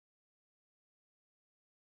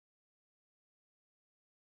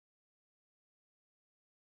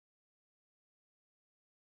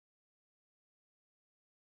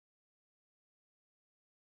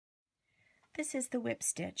this is the whip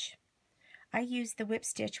stitch. I use the whip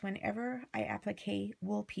stitch whenever I applique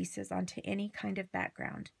wool pieces onto any kind of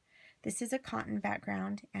background. This is a cotton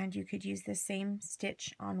background, and you could use the same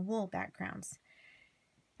stitch on wool backgrounds.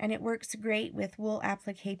 And it works great with wool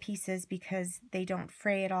applique pieces because they don't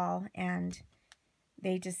fray at all and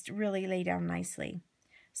they just really lay down nicely.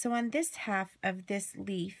 So on this half of this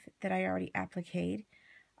leaf that I already appliqued,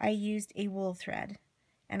 I used a wool thread.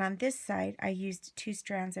 And on this side, I used 2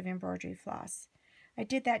 strands of embroidery floss. I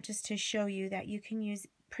did that just to show you that you can use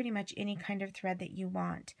pretty much any kind of thread that you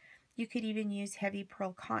want. You could even use heavy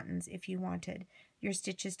pearl cottons if you wanted your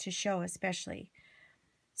stitches to show especially.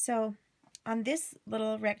 So on this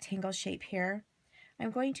little rectangle shape here,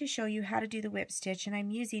 I'm going to show you how to do the whip stitch, and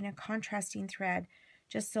I'm using a contrasting thread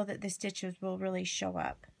just so that the stitches will really show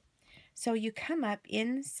up. So you come up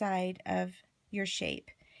inside of your shape,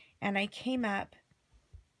 and I came up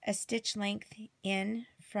a stitch length in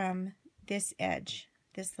from this edge,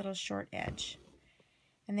 this little short edge.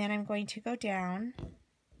 And then I'm going to go down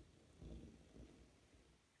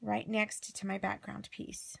right next to my background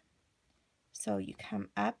piece. So you come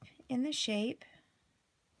up in the shape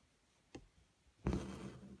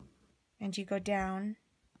and you go down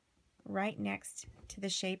right next to the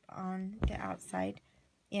shape on the outside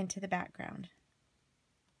into the background.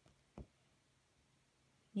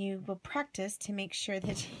 You will practice to make sure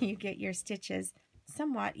that you get your stitches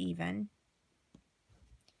somewhat even.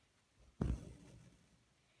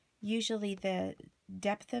 Usually the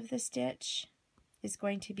depth of the stitch is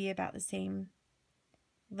going to be about the same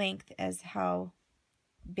length as how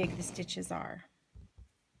big the stitches are.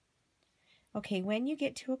 Okay, when you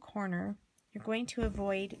get to a corner, you're going to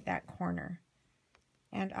avoid that corner.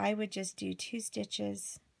 And I would just do 2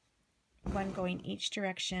 stitches, one going each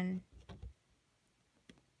direction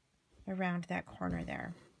around that corner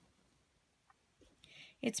there.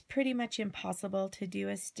 It's pretty much impossible to do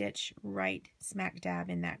a stitch right smack dab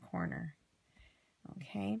in that corner.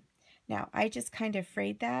 Okay, now I just kind of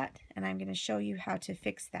frayed that, and I'm going to show you how to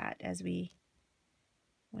fix that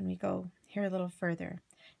when we go here a little further.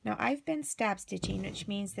 Now I've been stab stitching, which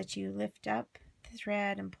means that you lift up the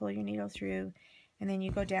thread and pull your needle through, and then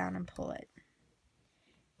you go down and pull it.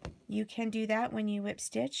 You can do that when you whip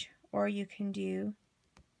stitch, or you can do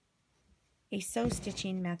a sew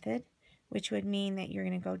stitching method, which would mean that you're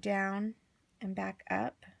going to go down and back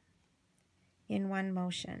up in one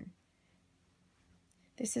motion.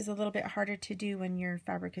 This is a little bit harder to do when your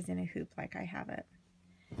fabric is in a hoop like I have it.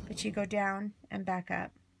 But you go down and back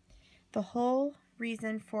up. The whole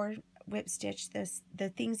reason for whip stitch, the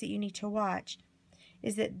things that you need to watch,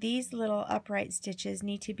 is that these little upright stitches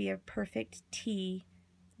need to be a perfect T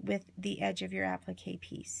with the edge of your applique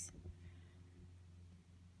piece.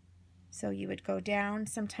 So you would go down.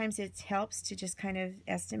 Sometimes it helps to just kind of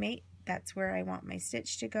estimate, that's where I want my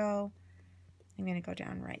stitch to go. I'm going to go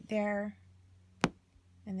down right there,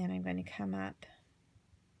 and then I'm going to come up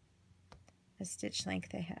a stitch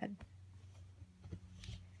length ahead.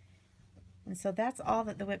 And so that's all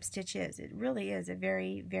that the whip stitch is. It really is a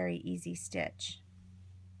very, very easy stitch.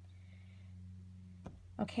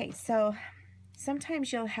 Okay, so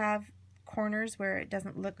sometimes you'll have corners where it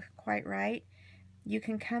doesn't look quite right. You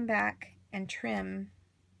can come back and trim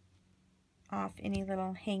off any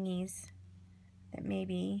little hangies that may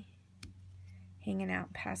be hanging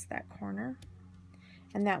out past that corner,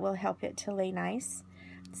 and that will help it to lay nice.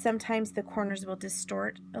 Sometimes the corners will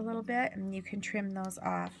distort a little bit, and you can trim those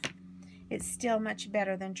off. It's still much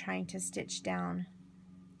better than trying to stitch down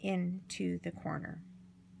into the corner.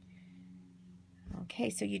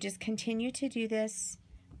 Okay, so you just continue to do this.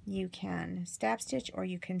 You can stab stitch or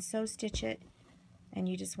you can sew stitch it, and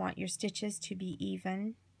you just want your stitches to be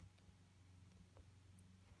even,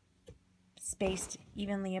 spaced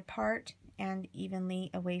evenly apart and evenly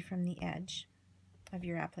away from the edge of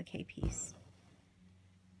your applique piece.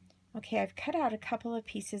 Okay, I've cut out a couple of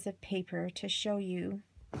pieces of paper to show you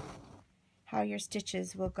how your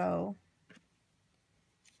stitches will go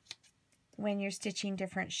when you're stitching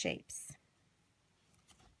different shapes.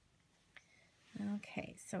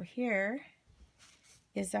 Okay, so here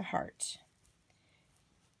is a heart.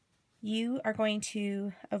 You are going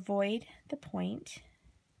to avoid the point,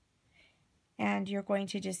 and you're going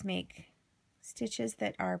to just make stitches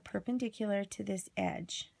that are perpendicular to this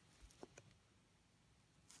edge.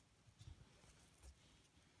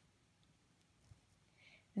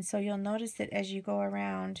 And so you'll notice that as you go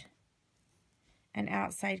around an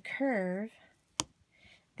outside curve,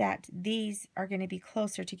 that these are going to be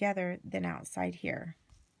closer together than outside here.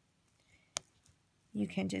 You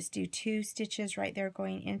can just do 2 stitches right there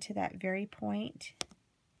going into that very point,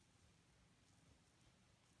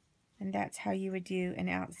 And that's how you would do an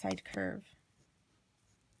outside curve.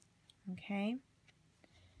 Okay.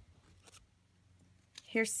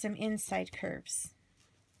 Here's some inside curves.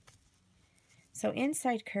 So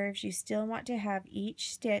inside curves, you still want to have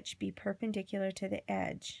each stitch be perpendicular to the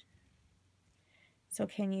edge. So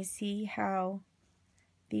can you see how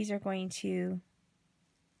these are going to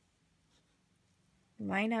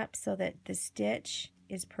line up so that the stitch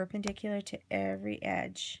is perpendicular to every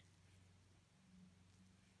edge?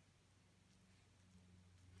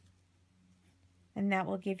 And that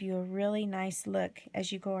will give you a really nice look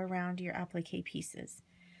as you go around your applique pieces.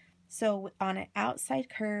 So on an outside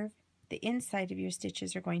curve, the inside of your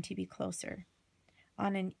stitches are going to be closer.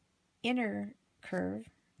 On an inner curve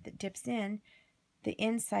that dips in, the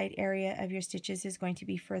inside area of your stitches is going to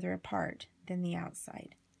be further apart than the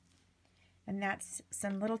outside. And that's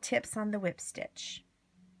some little tips on the whip stitch.